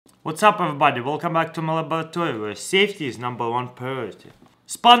What's up everybody, welcome back to my laboratory where safety is #1 priority.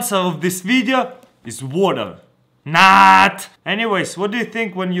 Sponsor of this video is water. Not! Anyways, what do you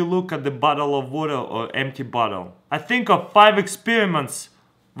think when you look at the bottle of water or empty bottle? I think of 5 experiments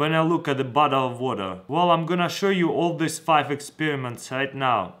when I look at the bottle of water. Well, I'm gonna show you all these 5 experiments right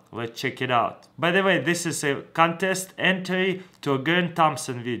now. Let's check it out. By the way, this is a contest entry to a Grant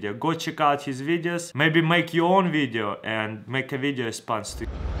Thompson video. Go check out his videos. Maybe make your own video and make a video response to it.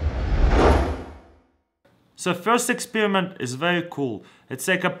 So first experiment is very cool. It's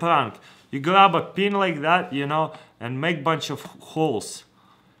like a prank. You grab a pin like that, you know, and make bunch of holes.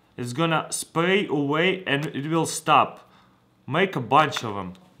 It's gonna spray away and it will stop. Make a bunch of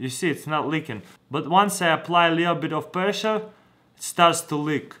them. You see, it's not leaking. But once I apply a little bit of pressure, it starts to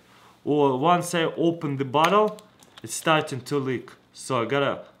leak. Or once I open the bottle, it's starting to leak. So I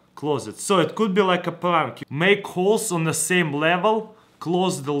gotta close it. So it could be like a prank. Make holes on the same level,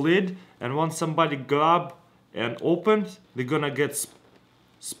 close the lid, and once somebody grab and opens, they're gonna get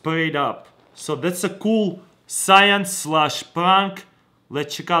sprayed up. So that's a cool science/prank.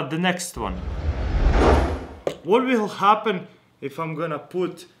 Let's check out the next one. What will happen if I'm gonna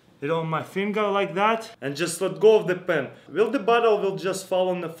put it on my finger like that and just let go of the pen? Will the bottle just fall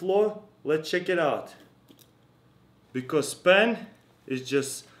on the floor? Let's check it out. Because pen is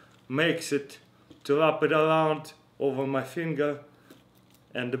just makes it to wrap it around over my finger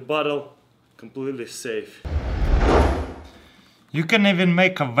and the bottle completely safe. You can even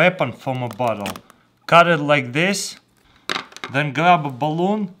make a weapon from a bottle. Cut it like this, then grab a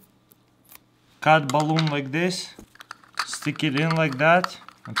balloon, cut balloon like this, stick it in like that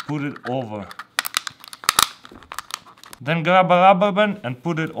and put it over. Then grab a rubber band and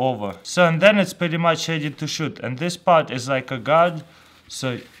put it over. So and then it's pretty much ready to shoot. And this part is like a guard,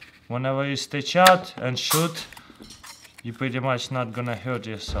 so whenever you stitch out and shoot, you're pretty much not gonna hurt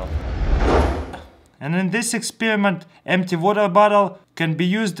yourself. And in this experiment, empty water bottle can be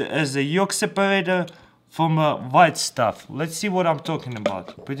used as a yolk separator from white stuff. Let's see what I'm talking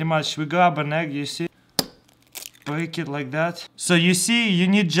about. Pretty much we grab an egg, you see, break it like that. So you see, you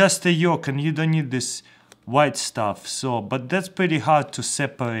need just a yolk and you don't need this white stuff. So, but that's pretty hard to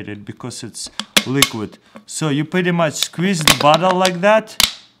separate it because it's liquid. So you pretty much squeeze the bottle like that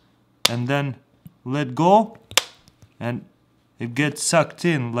and then let go and it gets sucked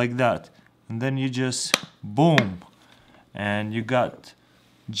in like that. And then you just boom and you got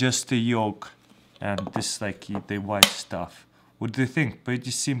just the yolk and this like the white stuff. What do you think?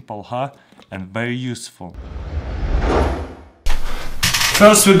 Pretty simple, huh? And very useful.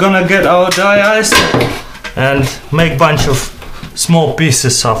 First we're gonna get our dry ice and make bunch of small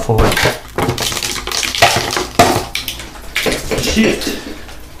pieces off of it. Shit!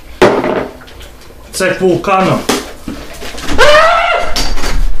 It's like volcano.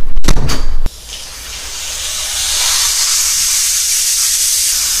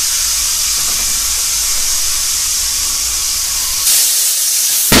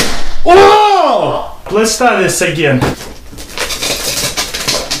 Whoa! Let's try this again.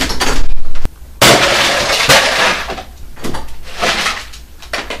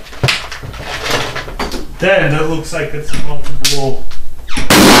 Damn, that looks like it's about to blow.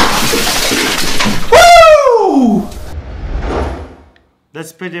 Woo!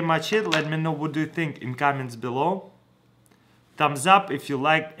 That's pretty much it. Let me know what do you think in comments below. Thumbs up if you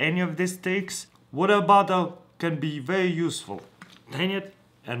liked any of these tricks. Water bottle can be very useful. Dang it.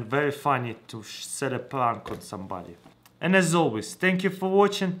 And very funny to set a prank on somebody. And as always, thank you for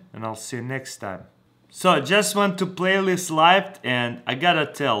watching and I'll see you next time. So I just went to Playlist Live and I gotta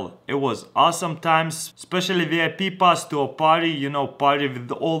tell, it was awesome times, especially VIP pass to a party, you know, party with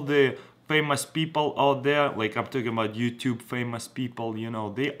all the famous people out there. Like I'm talking about YouTube famous people, you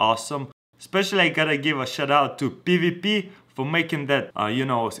know, they awesome. Especially I gotta give a shout out to PvP for making that, you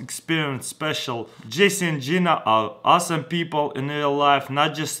know, experience special. Jesse and Gina are awesome people in real life,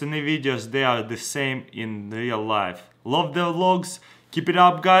 not just in the videos, they are the same in real life. Love their vlogs, keep it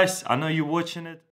up guys, I know you're watching it.